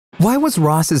Why was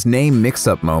Ross's name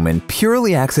mix-up moment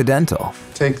purely accidental?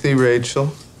 Take thee,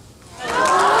 Rachel.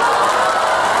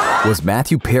 Was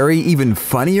Matthew Perry even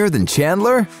funnier than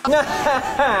Chandler?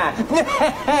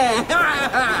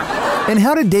 And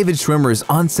how did David Schwimmer's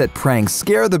on-set prank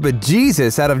scare the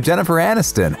bejesus out of Jennifer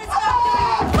Aniston?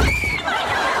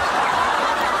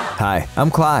 Hi,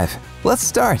 I'm Clive. Let's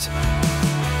start.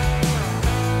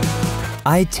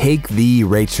 I Take Thee,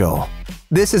 Rachel.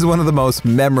 This is one of the most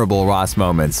memorable Ross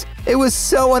moments. It was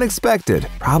so unexpected,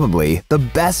 probably the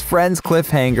best Friends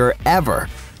cliffhanger ever.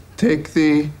 Take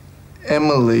thee,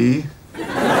 Emily.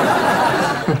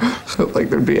 Like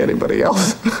there'd be anybody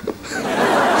else.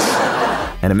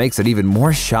 And it makes it even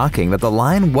more shocking that the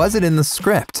line wasn't in the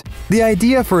script. The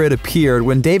idea for it appeared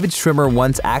when David Schwimmer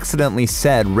once accidentally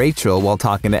said Rachel while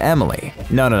talking to Emily.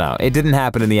 No, it didn't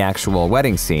happen in the actual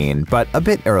wedding scene, but a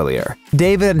bit earlier.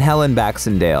 David and Helen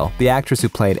Baxendale, the actress who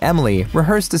played Emily,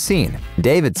 rehearsed a scene.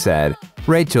 David said,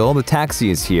 "Rachel, the taxi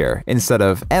is here," instead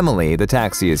of "Emily, the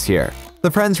taxi is here." The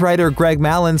Friends writer Greg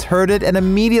Mallins heard it and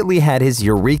immediately had his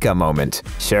eureka moment.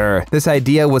 Sure, this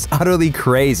idea was utterly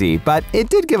crazy, but it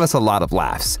did give us a lot of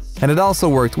laughs. And it also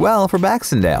worked well for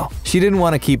Baxendale. She didn't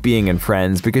want to keep being in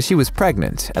Friends because she was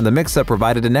pregnant, and the mix-up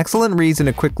provided an excellent reason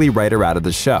to quickly write her out of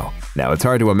the show. Now, it's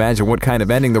hard to imagine what kind of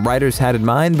ending the writers had in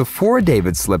mind before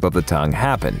David's slip of the tongue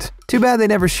happened. Too bad they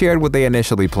never shared what they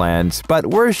initially planned, but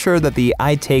we're sure that the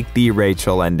I Take Thee,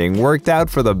 Rachel ending worked out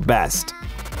for the best.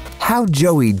 How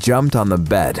Joey jumped on the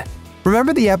bed.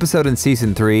 Remember the episode in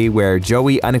season 3 where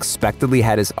Joey unexpectedly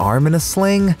had his arm in a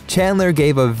sling? Chandler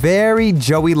gave a very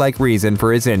Joey-like reason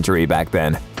for his injury back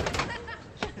then.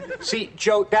 See,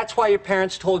 Joe, that's why your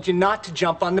parents told you not to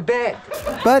jump on the bed.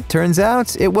 But turns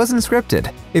out it wasn't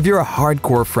scripted. If you're a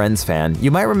hardcore Friends fan,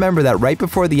 you might remember that right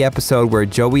before the episode where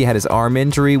Joey had his arm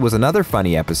injury was another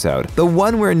funny episode, the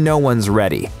one where no one's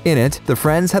ready. In it, the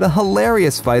Friends had a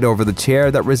hilarious fight over the chair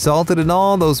that resulted in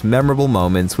all those memorable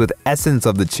moments with essence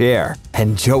of the chair,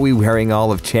 and Joey wearing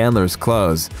all of Chandler's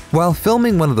clothes. While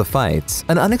filming one of the fights,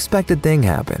 an unexpected thing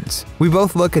happens. We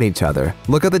both look at each other,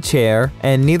 look at the chair,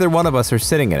 and neither one of us are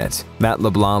sitting in it. Matt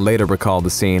LeBlanc later recalled the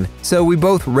scene. So we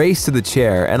both race to the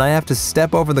chair, and I have to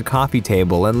step over the coffee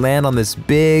table and land on this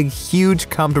big, huge,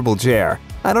 comfortable chair.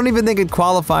 I don't even think it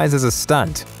qualifies as a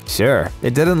stunt. Sure,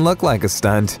 it didn't look like a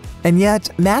stunt. And yet,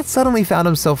 Matt suddenly found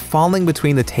himself falling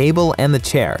between the table and the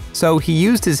chair, so he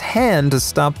used his hand to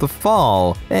stop the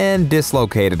fall and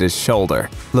dislocated his shoulder.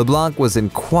 LeBlanc was in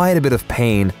quite a bit of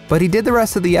pain, but he did the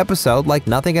rest of the episode like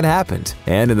nothing had happened.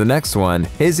 And in the next one,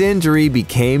 his injury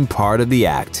became part of the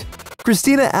act.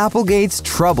 Christina Applegate's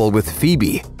trouble with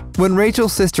Phoebe. When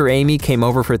Rachel's sister Amy came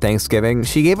over for Thanksgiving,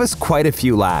 she gave us quite a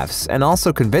few laughs and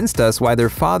also convinced us why their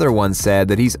father once said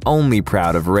that he's only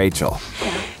proud of Rachel.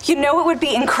 You know it would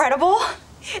be incredible?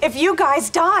 If you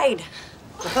guys died.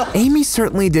 Amy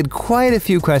certainly did quite a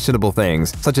few questionable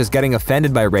things, such as getting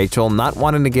offended by Rachel not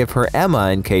wanting to give her Emma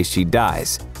in case she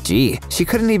dies. Gee, she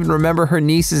couldn't even remember her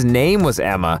niece's name was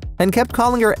Emma and kept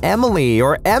calling her Emily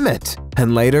or Emmett.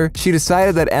 And later, she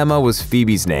decided that Emma was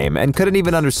Phoebe's name and couldn't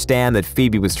even understand that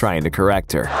Phoebe was trying to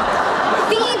correct her.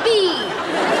 Phoebe!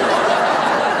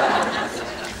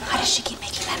 Why does she keep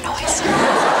making that noise?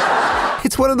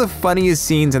 It's one of the funniest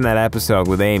scenes in that episode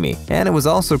with Amy, and it was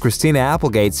also Christina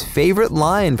Applegate's favorite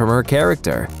line from her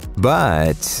character.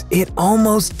 But it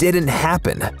almost didn't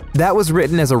happen. That was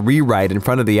written as a rewrite in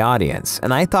front of the audience,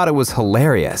 and I thought it was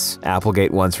hilarious,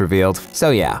 Applegate once revealed.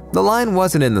 So yeah, the line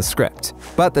wasn't in the script.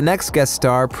 But the next guest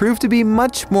star proved to be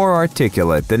much more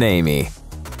articulate than Amy.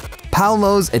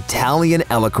 Paolo's Italian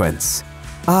eloquence.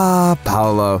 Ah,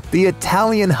 Paolo, the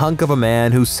Italian hunk of a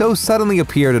man who so suddenly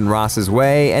appeared in Ross's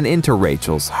way and into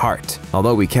Rachel's heart.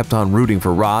 Although we kept on rooting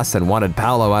for Ross and wanted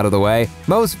Paolo out of the way,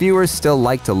 most viewers still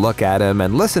like to look at him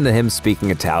and listen to him speaking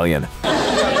Italian.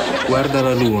 Guarda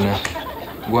la luna,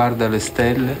 guarda le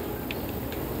stelle,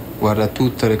 guarda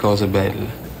tutte le cose belle.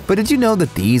 But did you know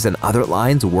that these and other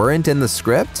lines weren't in the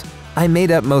script? I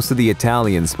made up most of the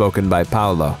Italian spoken by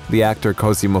Paolo, the actor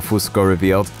Cosimo Fusco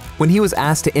revealed. When he was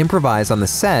asked to improvise on the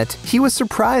set, he was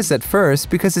surprised at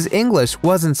first because his English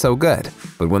wasn't so good.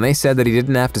 But when they said that he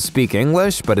didn't have to speak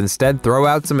English, but instead throw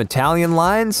out some Italian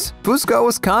lines, Fusco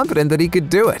was confident that he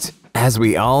could do it. As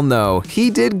we all know,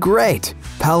 he did great.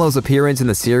 Paolo's appearance in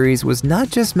the series was not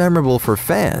just memorable for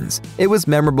fans, it was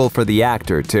memorable for the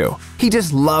actor too. He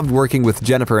just loved working with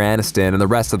Jennifer Aniston and the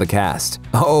rest of the cast.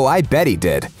 Oh, I bet he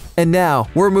did. And now,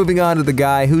 we're moving on to the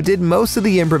guy who did most of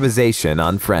the improvisation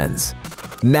on Friends.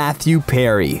 Matthew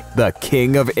Perry, the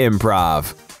King of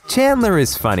Improv. Chandler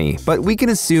is funny, but we can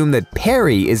assume that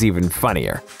Perry is even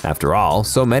funnier. After all,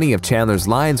 so many of Chandler's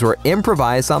lines were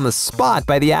improvised on the spot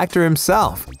by the actor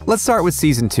himself. Let's start with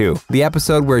season 2, the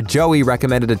episode where Joey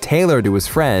recommended a tailor to his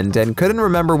friend and couldn't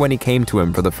remember when he came to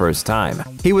him for the first time.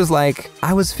 He was like,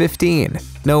 "I was 15.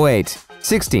 No, wait,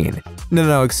 16.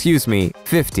 No, excuse me,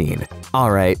 15.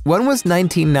 Alright, when was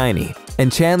 1990?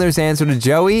 And Chandler's answer to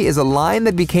Joey is a line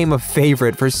that became a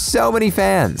favorite for so many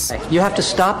fans. You have to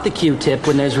stop the Q-tip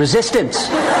when there's resistance.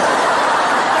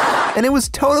 And it was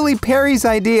totally Perry's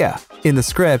idea. In the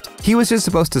script, he was just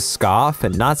supposed to scoff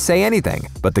and not say anything,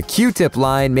 but the Q-tip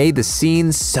line made the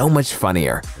scene so much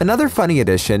funnier. Another funny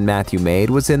addition Matthew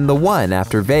made was in the one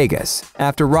after Vegas.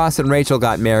 After Ross and Rachel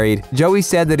got married, Joey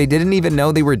said that he didn't even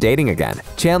know they were dating again.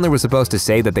 Chandler was supposed to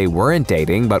say that they weren't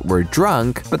dating but were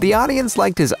drunk, but the audience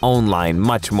liked his own line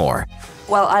much more.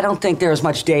 Well, I don't think they're as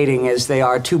much dating as they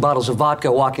are 2 bottles of vodka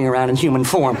walking around in human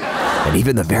form. And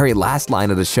even the very last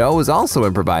line of the show was also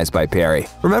improvised by Perry.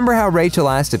 Remember how Rachel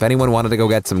asked if anyone wanted to go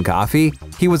get some coffee?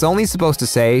 He was only supposed to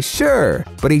say, "Sure,"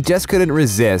 but he just couldn't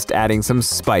resist adding some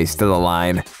spice to the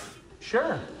line.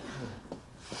 Sure.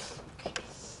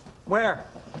 Where?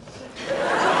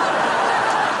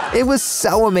 It was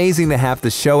so amazing to have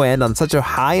the show end on such a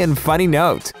high and funny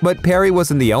note. But Perry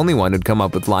wasn't the only one who'd come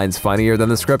up with lines funnier than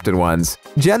the scripted ones.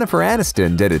 Jennifer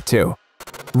Aniston did it too.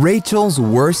 Rachel's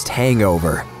worst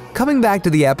hangover. Coming back to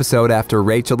the episode after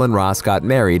Rachel and Ross got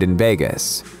married in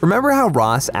Vegas. Remember how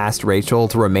Ross asked Rachel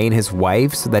to remain his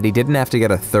wife so that he didn't have to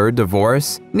get a 3rd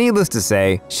divorce? Needless to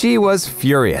say, she was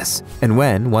furious. And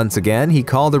when, once again, he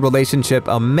called the relationship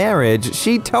a marriage,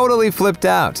 she totally flipped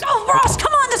out. Oh, Ross,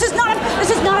 come on, this is not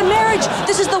a marriage.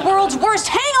 This is the world's worst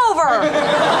hangover.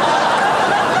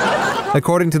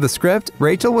 According to the script,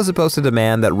 Rachel was supposed to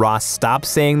demand that Ross stop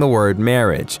saying the word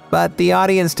marriage, but the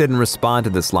audience didn't respond to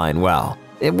this line well.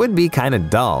 It would be kinda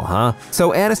dull, huh?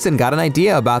 So Aniston got an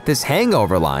idea about this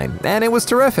hangover line, and it was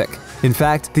terrific. In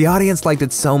fact, the audience liked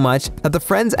it so much that the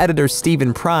Friends editor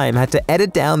Stephen Prime had to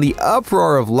edit down the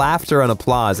uproar of laughter and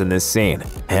applause in this scene.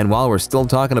 And while we're still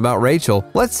talking about Rachel,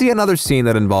 let's see another scene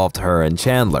that involved her and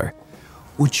Chandler.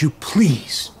 Would you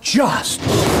please just...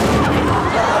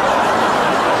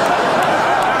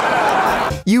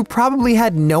 You probably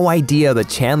had no idea that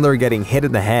Chandler getting hit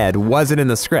in the head wasn't in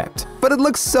the script, but it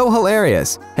looks so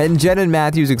hilarious, and Jen and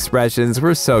Matthew's expressions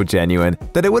were so genuine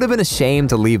that it would have been a shame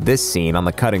to leave this scene on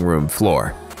the cutting room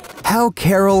floor. How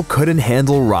Carol couldn't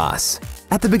handle Ross.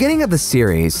 At the beginning of the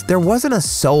series, there wasn't a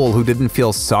soul who didn't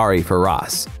feel sorry for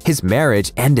Ross. His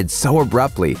marriage ended so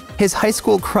abruptly, his high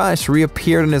school crush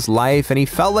reappeared in his life and he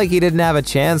felt like he didn't have a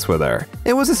chance with her.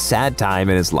 It was a sad time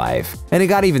in his life, and it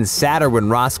got even sadder when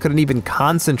Ross couldn't even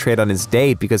concentrate on his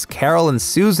date because Carol and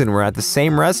Susan were at the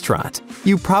same restaurant.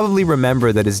 You probably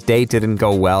remember that his date didn't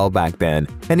go well back then,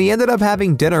 and he ended up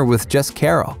having dinner with just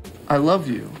Carol. I love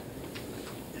you.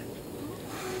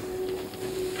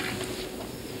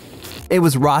 It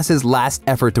was Ross's last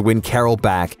effort to win Carol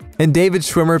back, and David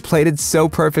Schwimmer played it so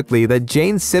perfectly that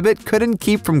Jane Sibbett couldn't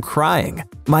keep from crying.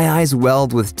 My eyes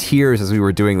welled with tears as we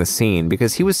were doing the scene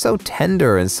because he was so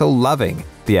tender and so loving,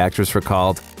 the actress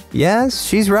recalled. Yes,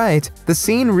 she's right. The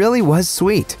scene really was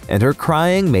sweet, and her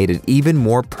crying made it even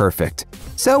more perfect.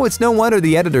 So it's no wonder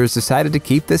the editors decided to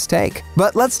keep this take.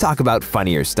 But let's talk about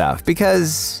funnier stuff,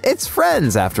 because it's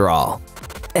Friends after all.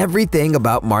 Everything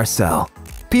about Marcel.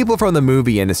 People from the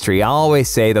movie industry always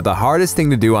say that the hardest thing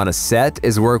to do on a set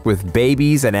is work with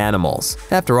babies and animals.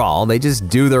 After all, they just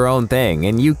do their own thing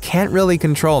and you can't really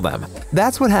control them.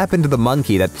 That's what happened to the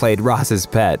monkey that played Ross's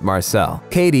pet, Marcel.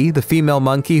 Katie, the female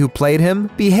monkey who played him,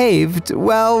 behaved,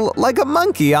 well, like a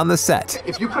monkey on the set.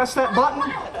 If you press that button,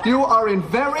 you are in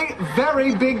very,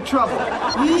 very big trouble.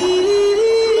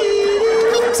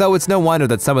 So it's no wonder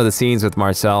that some of the scenes with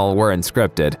Marcel weren't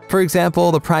scripted. For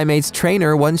example, the Primates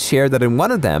trainer once shared that in one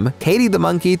of them, Katie the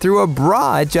monkey threw a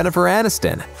bra at Jennifer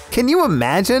Aniston. Can you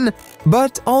imagine?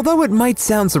 But although it might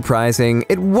sound surprising,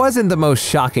 it wasn't the most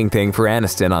shocking thing for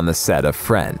Aniston on the set of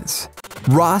Friends.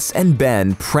 Ross and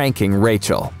Ben pranking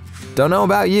Rachel. Don't know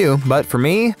about you, but for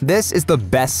me, this is the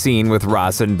best scene with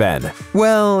Ross and Ben.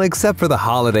 Well, except for the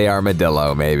holiday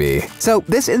armadillo, maybe. So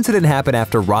this incident happened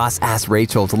after Ross asked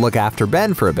Rachel to look after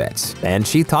Ben for a bit, and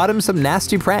she taught him some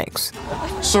nasty pranks.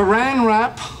 Saran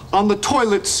wrap on the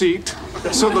toilet seat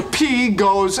so the pee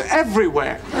goes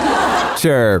everywhere.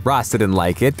 Sure, Ross didn't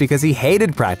like it because he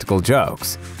hated practical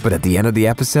jokes. But at the end of the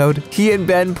episode, he and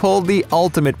Ben pulled the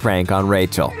ultimate prank on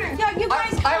Rachel. Yeah, you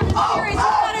guys, I'm serious. You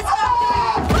gotta stop.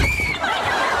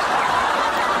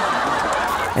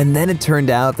 and then it turned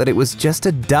out that it was just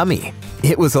a dummy.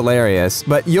 It was hilarious,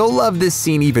 but you'll love this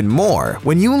scene even more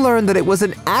when you learn that it was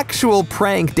an actual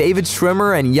prank David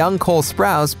Schwimmer and young Cole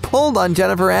Sprouse pulled on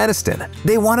Jennifer Aniston.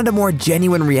 They wanted a more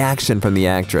genuine reaction from the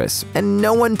actress, and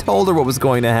no one told her what was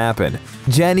going to happen.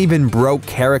 Jen even broke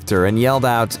character and yelled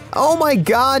out, "Oh my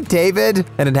God, David!"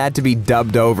 and it had to be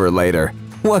dubbed over later.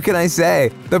 What can I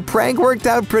say? The prank worked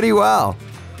out pretty well.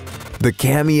 The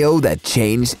cameo that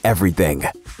changed everything.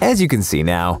 As you can see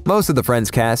now, most of the Friends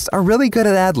cast are really good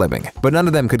at ad-libbing, but none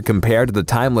of them could compare to the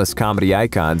timeless comedy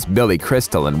icons Billy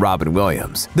Crystal and Robin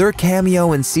Williams. Their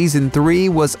cameo in season 3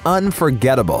 was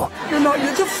unforgettable. You know,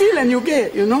 you just feel and you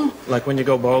get, you know? Like when you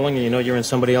go bowling and you know you're in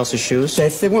somebody else's shoes?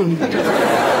 That's the one.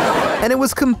 And it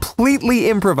was completely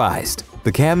improvised.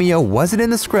 The cameo wasn't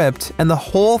in the script, and the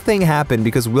whole thing happened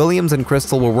because Williams and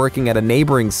Crystal were working at a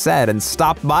neighboring set and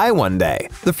stopped by one day.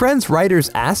 The Friends writers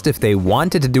asked if they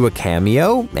wanted to do a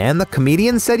cameo, and the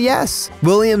comedians said yes.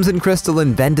 Williams and Crystal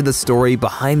invented the story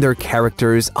behind their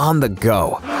characters on the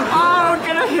go. Oh,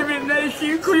 can I have it,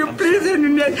 Nancy? Could you please give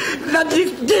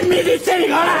me this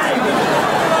thing, all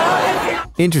right?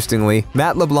 Interestingly,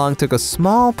 Matt LeBlanc took a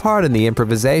small part in the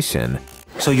improvisation.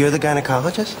 So you're the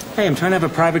gynecologist? Hey, I'm trying to have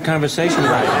a private conversation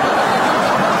right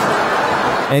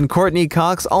now. And Courtney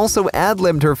Cox also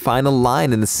ad-libbed her final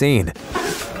line in the scene.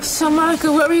 So,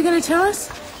 Monica, what were you going to tell us?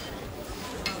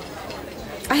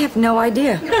 I have no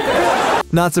idea.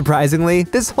 Not surprisingly,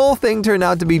 this whole thing turned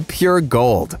out to be pure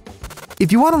gold.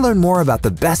 If you want to learn more about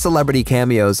the best celebrity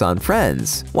cameos on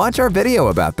Friends, watch our video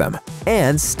about them.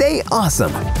 And stay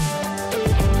awesome!